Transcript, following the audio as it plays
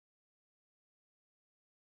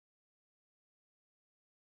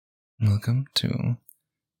Welcome to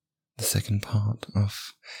the second part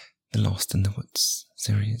of the Lost in the Woods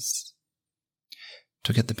series.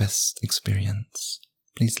 To get the best experience,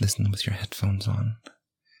 please listen with your headphones on.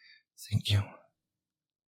 Thank you.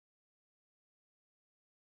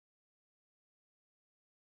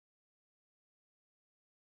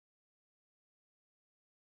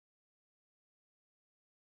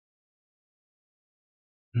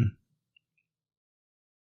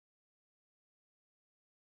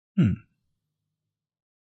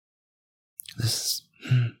 This,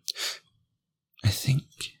 I think,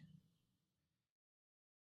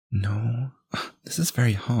 no, this is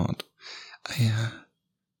very hard. I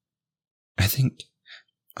think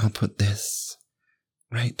I'll put this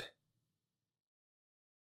right.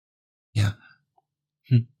 Yeah.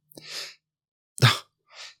 Oh,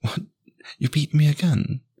 what? You beat me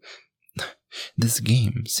again? This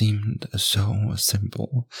game seemed so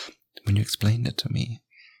simple when you explained it to me.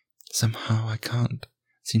 Somehow I can't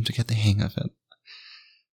seem to get the hang of it.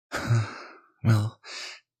 Well,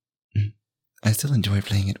 I still enjoy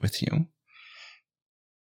playing it with you.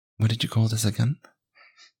 What did you call this again?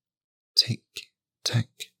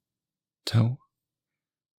 Tic-tac-toe?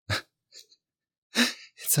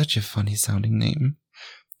 It's such a funny sounding name,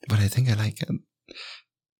 but I think I like it.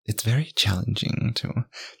 It's very challenging to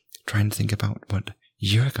try and think about what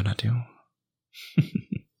you're gonna do.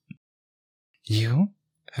 You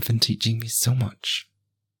have been teaching me so much.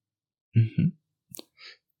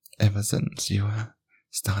 Ever since you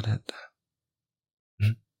started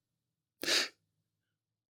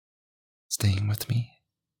staying with me.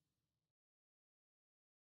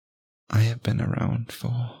 I have been around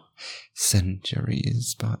for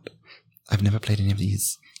centuries, but I've never played any of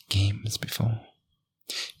these games before.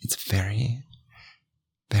 It's a very,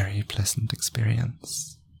 very pleasant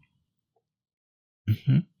experience.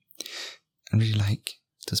 I really like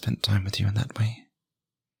to spend time with you in that way.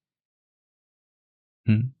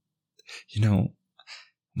 You know,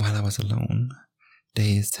 while I was alone,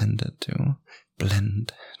 days tended to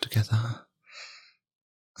blend together.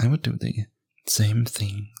 I would do the same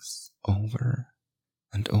things over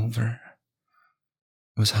and over.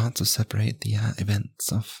 It was hard to separate the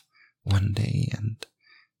events of one day and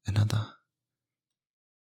another.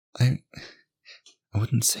 I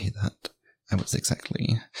wouldn't say that I was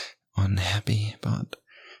exactly unhappy, but,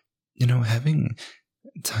 having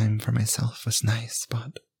time for myself was nice,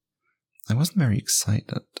 but I wasn't very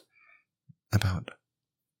excited about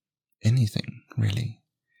anything, really.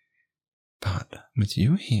 But with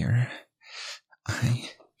you here, I'm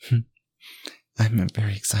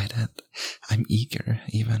very excited. I'm eager,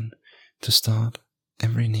 even, to start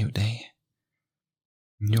every new day.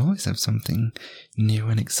 You always have something new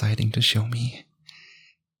and exciting to show me.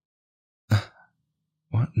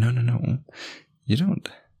 What? No. You don't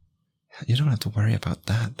have to worry about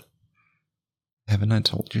that. Haven't I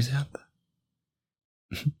told you that?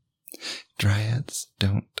 Dryads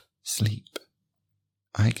don't sleep.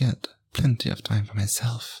 I get plenty of time for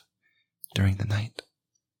myself during the night.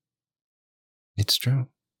 It's true.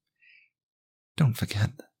 Don't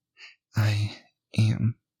forget, I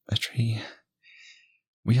am a tree.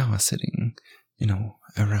 We are sitting,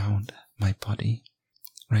 around my body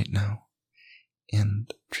right now,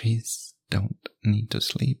 and trees don't need to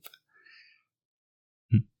sleep.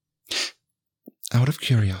 Out of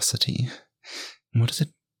curiosity, what does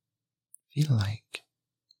it feel like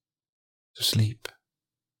to sleep?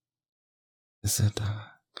 Is it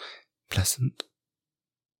pleasant?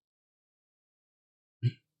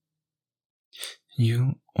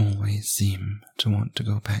 You always seem to want to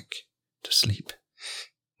go back to sleep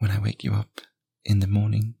when I wake you up in the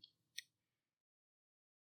morning.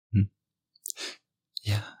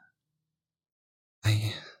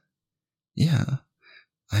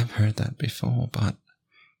 I've heard that before, but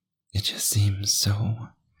it just seems so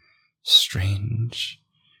strange.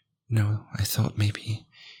 I thought maybe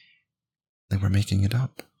they were making it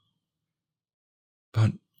up.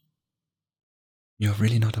 But you're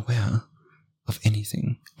really not aware of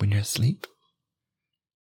anything when you're asleep?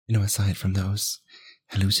 Aside from those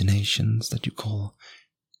hallucinations that you call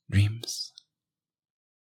dreams?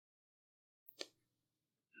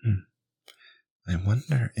 I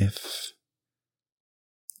wonder if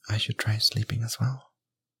I should try sleeping as well.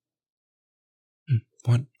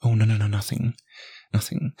 What? Oh, no, nothing.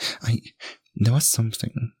 There was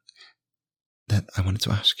something that I wanted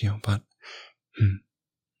to ask you, but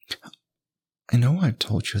I know I've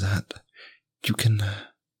told you that you can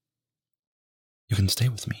stay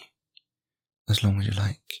with me as long as you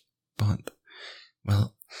like, but,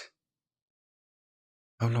 well,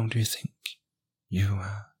 how long do you think you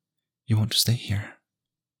want to stay here?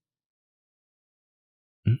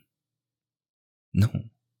 No,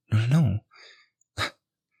 no, no, no.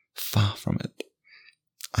 Far from it.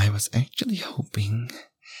 I was actually hoping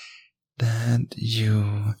that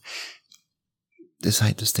you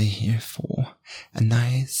decide to stay here for a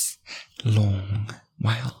nice, long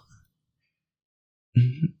while.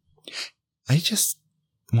 I just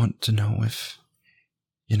want to know if,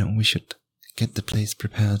 we should get the place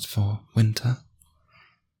prepared for winter.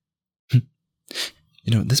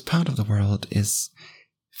 This part of the world is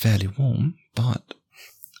fairly warm, but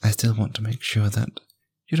I still want to make sure that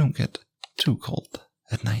you don't get too cold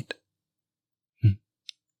at night.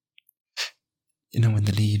 When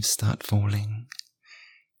the leaves start falling,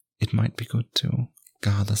 it might be good to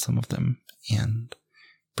gather some of them and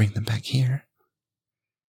bring them back here.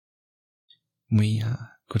 We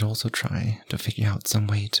could also try to figure out some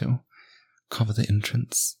way to cover the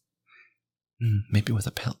entrance, maybe with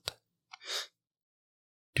a pelt.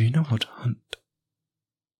 Do you know how to hunt?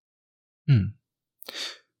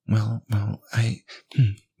 Well,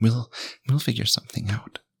 we'll figure something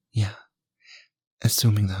out. Yeah.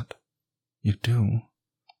 Assuming that you do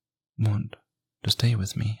want to stay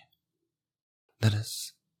with me. That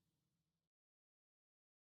is.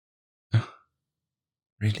 Oh,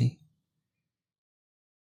 really?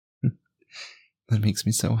 That makes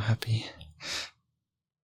me so happy.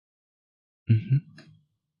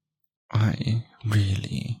 I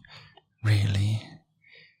really, really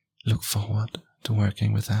look forward to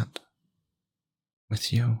working with that.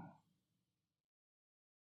 With you.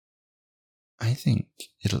 I think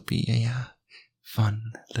it'll be a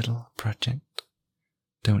fun little project,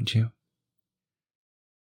 don't you?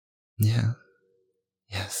 Yeah.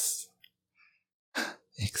 Yes.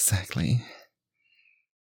 Exactly.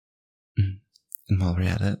 And while we're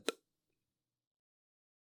at it,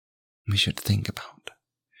 we should think about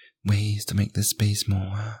ways to make this space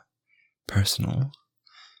more personal.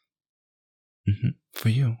 For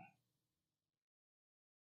you.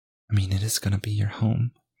 I mean, it is gonna be your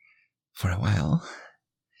home for a while.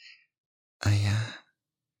 I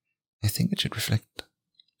think it should reflect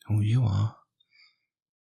who you are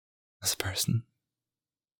as a person.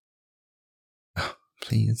 Oh,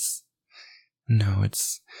 please. No,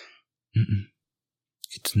 it's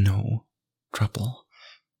no trouble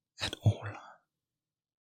at all.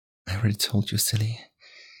 I already told you, silly.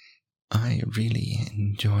 I really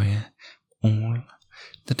enjoy all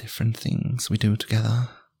the different things we do together.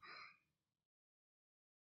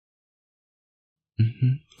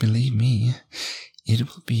 Believe me, it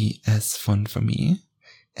will be as fun for me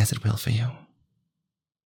as it will for you.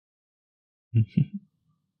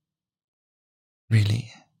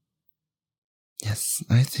 Really. Yes,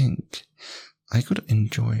 I think I could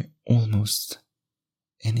enjoy almost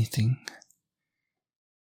anything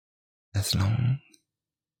as long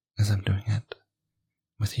as I'm doing it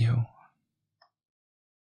with you.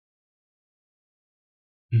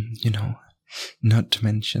 Not to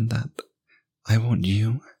mention that I want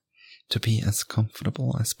you to be as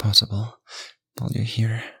comfortable as possible while you're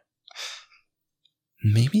here.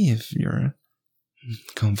 Maybe if you're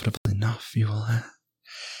comfortable enough, you will,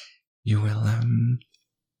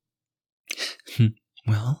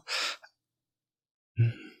 well,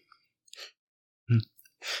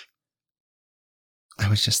 I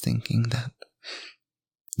was just thinking that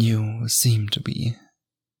you seem to be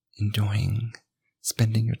enjoying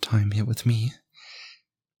spending your time here with me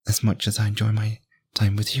as much as I enjoy my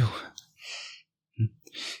time with you.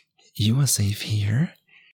 You are safe here,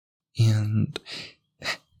 and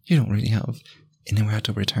you don't really have anywhere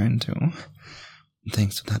to return to,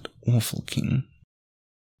 thanks to that awful king.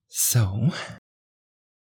 So,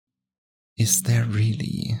 is there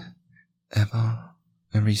really ever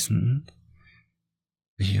a reason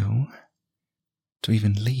for you to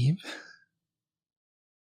even leave?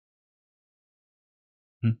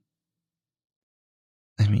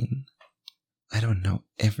 I mean, I don't know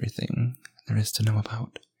everything there is to know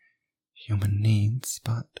about human needs,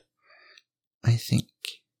 but I think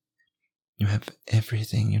you have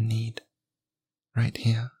everything you need right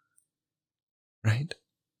here, right?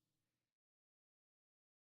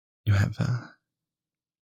 You have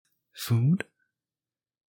food,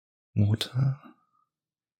 water,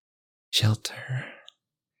 shelter,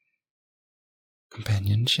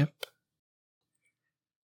 companionship.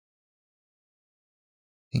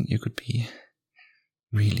 I think you could be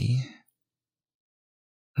really,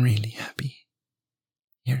 really happy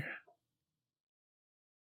here.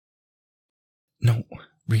 No,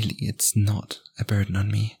 really, it's not a burden on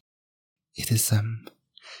me. It is,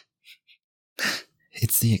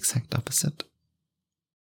 it's the exact opposite.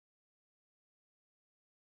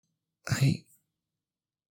 I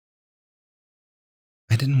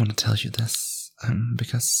didn't want to tell you this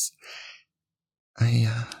because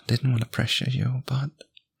I didn't want to pressure you, but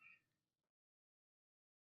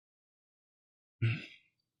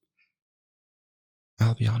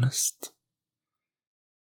I'll be honest.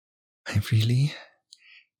 I really,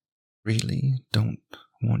 really don't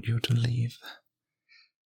want you to leave.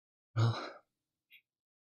 Well,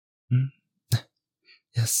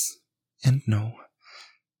 yes and no.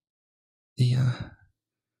 Your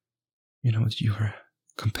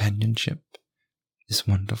companionship is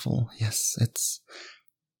wonderful. Yes, it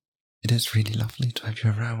is really lovely to have you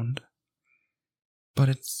around. But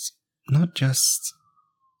it's not just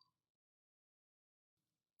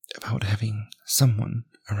about having someone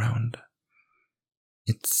around.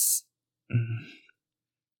 It's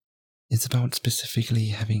about specifically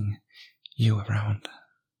having you around.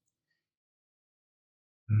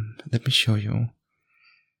 Let me show you.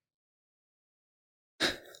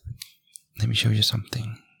 Let me show you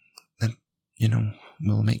something that,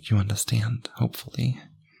 will make you understand, hopefully,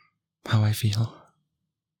 how I feel.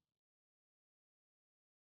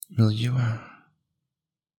 Will you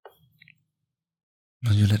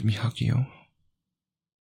let me hug you?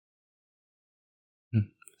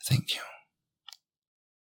 Thank you.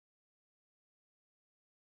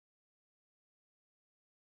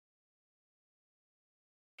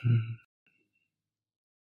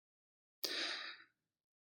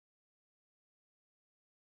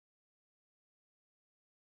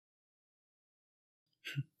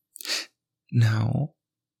 Now,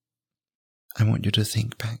 I want you to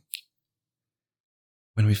think back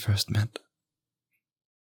when we first met.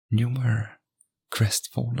 You were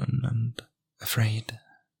crestfallen and afraid.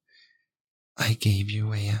 I gave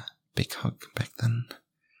you a big hug back then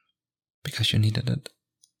because you needed it.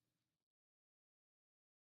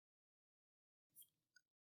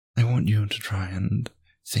 I want you to try and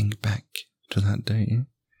think back to that day.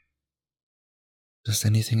 Does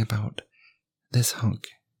anything about this hug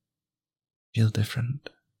feel different?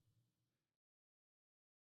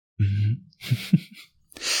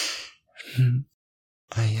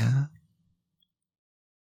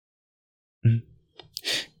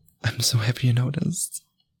 I'm so happy you noticed.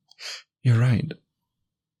 You're right.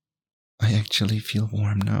 I actually feel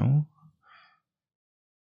warm now.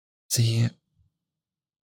 See,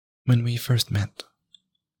 when we first met,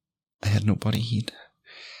 I had no body heat.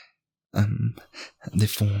 The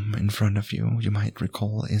form in front of you, you might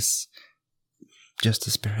recall, is just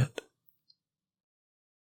a spirit.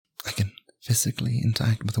 I can physically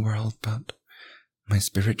interact with the world, but my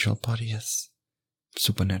spiritual body is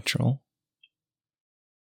supernatural.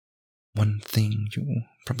 One thing you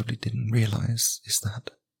probably didn't realize is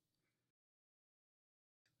that,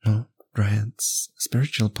 well, Dryad's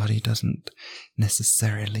spiritual body doesn't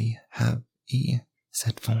necessarily have a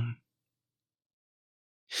set form.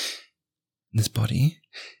 This body,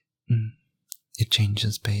 it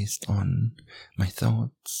changes based on my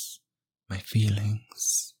thoughts, my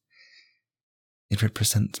feelings. It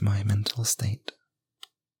represents my mental state.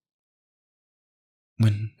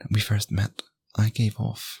 When we first met, I gave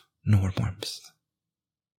off no warmth.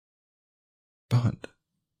 But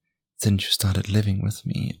since you started living with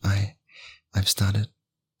me, I've started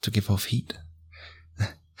to give off heat.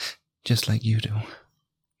 Just like you do.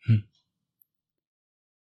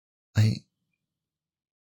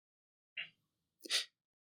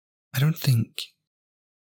 I don't think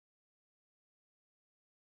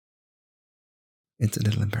it's a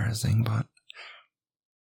little embarrassing, but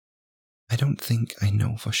I don't think I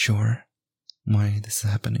know for sure why this is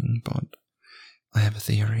happening, but I have a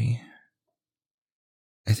theory.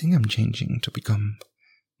 I think I'm changing to become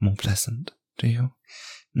more pleasant to you,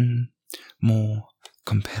 more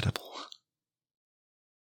compatible.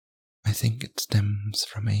 I think it stems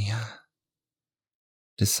from a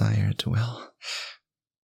desire to, well,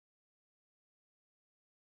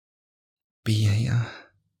 be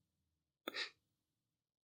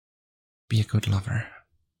a good lover.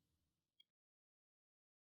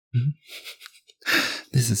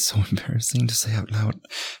 This is so embarrassing to say out loud.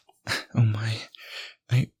 Oh my.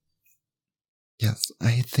 Yes,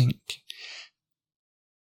 I think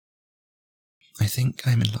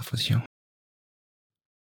I'm in love with you.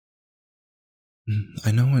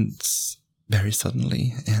 I know it's very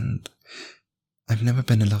suddenly, and I've never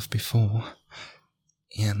been in love before,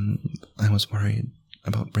 and I was worried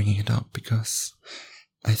about bringing it up because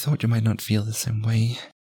I thought you might not feel the same way.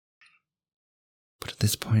 But at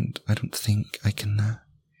this point, I don't think I can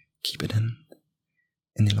keep it in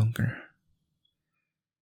any longer.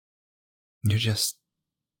 You're just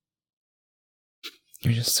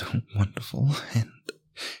so wonderful, and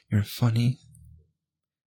you're funny,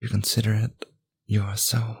 you're considerate, you are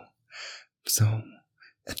so so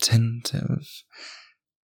attentive.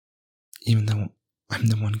 Even though I'm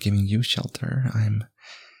the one giving you shelter,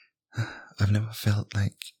 I've never felt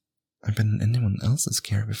like I've been in anyone else's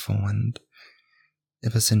care before, and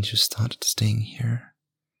ever since you started staying here,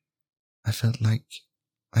 I felt like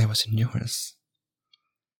I was in yours.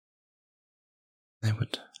 I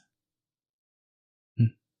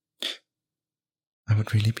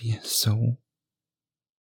would really be so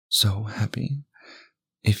happy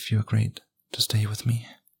if you agreed to stay with me.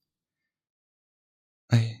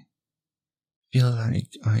 I feel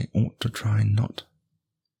like I ought to try not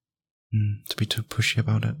to be too pushy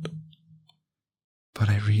about it, but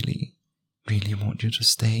I really want you to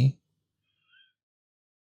stay.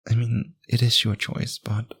 I mean, it is your choice,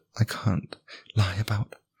 but I can't lie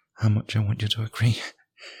about how much I want you to agree.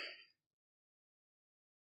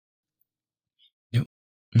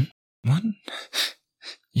 What?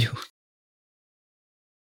 You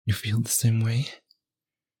feel the same way?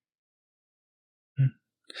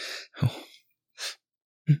 Oh.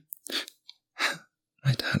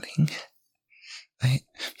 My darling,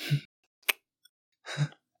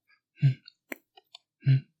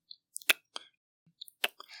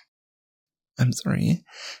 I'm sorry.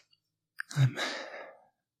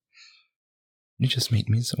 You just made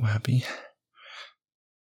me so happy.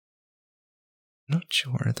 I'm not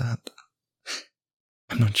sure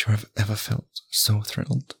I've ever felt so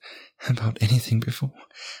thrilled about anything before.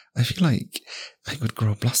 I feel like I could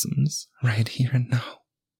grow blossoms right here and now.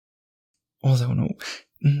 Although, no,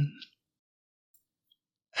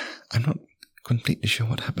 I'm not completely sure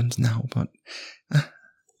what happens now, but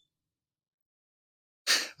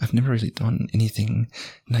I've never really done anything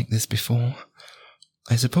like this before.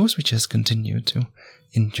 I suppose we just continue to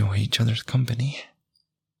enjoy each other's company.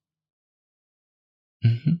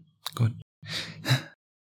 Good.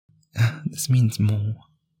 This means more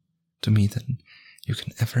to me than you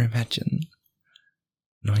can ever imagine,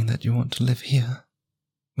 knowing that you want to live here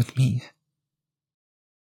with me.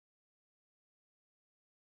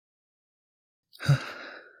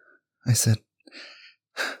 I said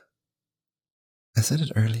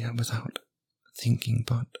it earlier without thinking,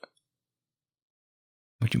 but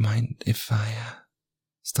would you mind if I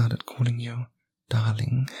started calling you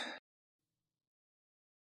darling?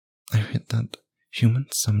 I heard that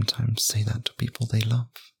humans sometimes say that to people they love,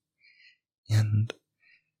 and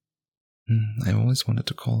I always wanted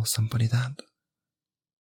to call somebody that.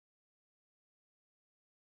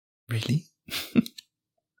 Really?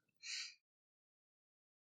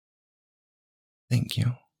 Thank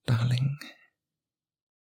you, darling.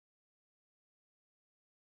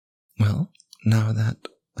 Well, now that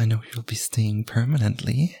I know you'll be staying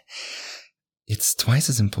permanently, it's twice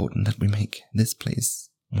as important that we make this place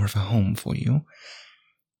more of a home for you.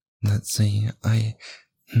 Let's say I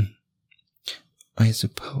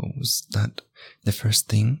suppose that the first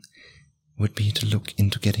thing would be to look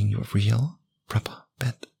into getting you a real, proper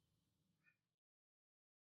bed.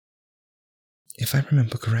 If I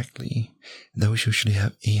remember correctly, those usually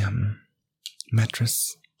have a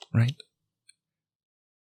mattress, right?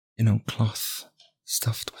 You know, cloth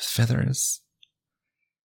stuffed with feathers.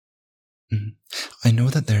 I know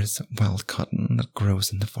that there's wild cotton that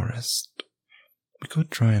grows in the forest. We could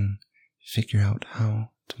try and figure out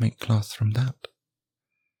how to make cloth from that.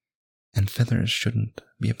 And feathers shouldn't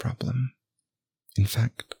be a problem. In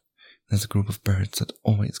fact, there's a group of birds that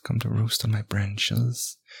always come to roost on my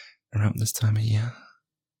branches around this time of year.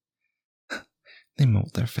 They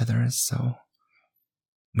molt their feathers, so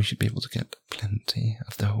we should be able to get plenty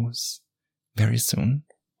of those very soon.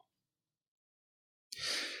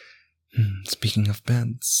 Speaking of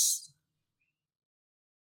beds,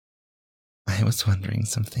 I was wondering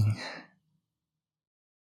something.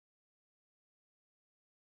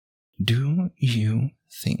 Do you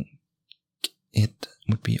think it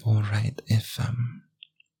would be alright if,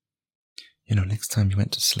 next time you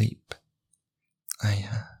went to sleep, I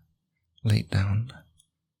laid down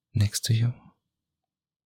next to you?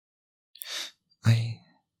 I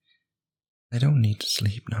don't need to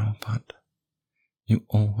sleep now, but you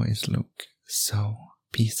always look so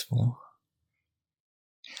peaceful.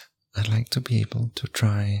 I'd like to be able to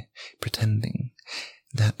try pretending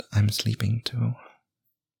that I'm sleeping too.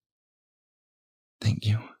 Thank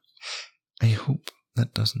you. I hope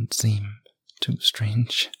that doesn't seem too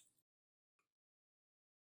strange.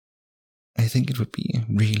 I think it would be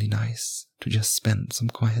really nice to just spend some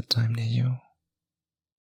quiet time near you.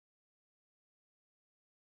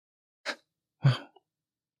 Wow.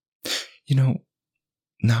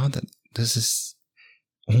 Now that this is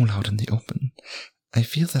all out in the open, I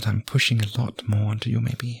feel that I'm pushing a lot more onto you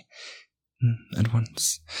maybe at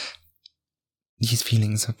once. these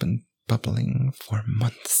feelings have been bubbling for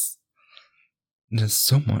months. There's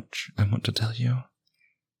so much I want to tell you,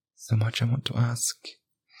 so much I want to ask.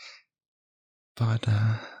 But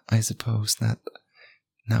I suppose that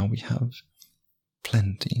now we have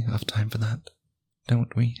plenty of time for that,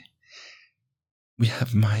 don't we? We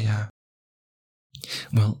have my,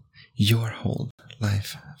 your whole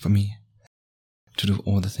life for me to do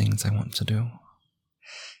all the things I want to do.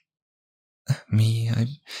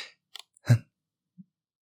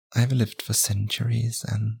 I've lived for centuries,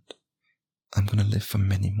 and I'm gonna live for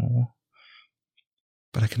many more.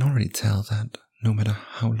 But I can already tell that no matter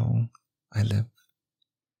how long I live,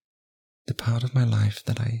 the part of my life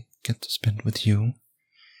that I get to spend with you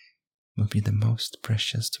will be the most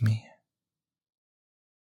precious to me.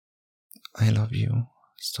 I love you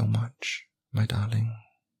so much, my darling.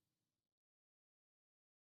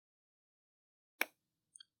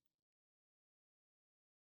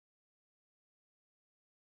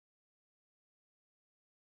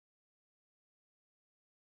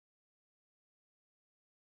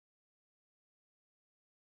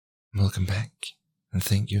 Welcome back, and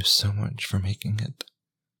thank you so much for making it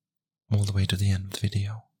all the way to the end of the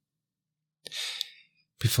video.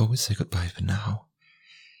 Before we say goodbye for now,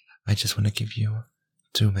 I just want to give you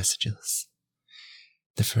 2 messages.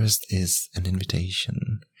 The first is an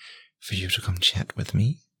invitation for you to come chat with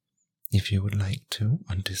me if you would like to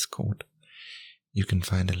on Discord. You can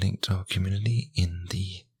find a link to our community in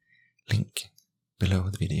the link below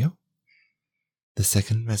the video. The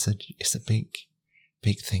second message is a big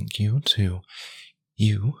thank you to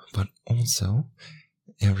you, but also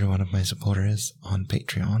every one of my supporters on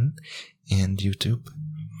Patreon and YouTube.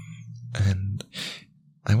 And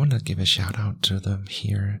I want to give a shout out to them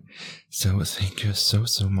here. So thank you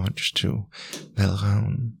so much to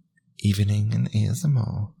Belraun, Evening and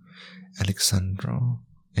ASMR, Alexandro,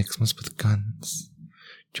 Xmas with Guns,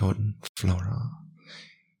 Jordan Flora,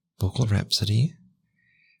 Vocal Rhapsody,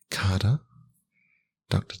 Carter,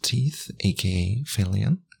 Dr. Teeth, aka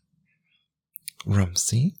Philian,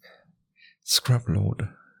 Rumsey,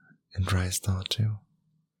 Scrublord, and Drystar too.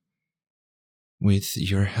 With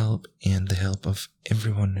your help and the help of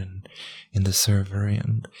everyone in the server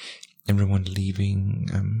and everyone leaving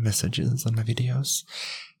messages on my videos,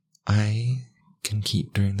 I can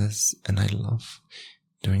keep doing this, and I love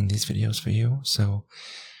doing these videos for you. So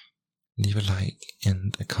leave a like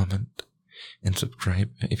and a comment and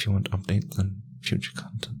subscribe if you want updates on future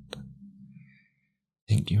content.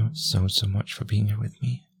 Thank you so much for being here with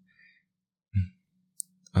me.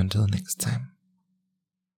 Until next time.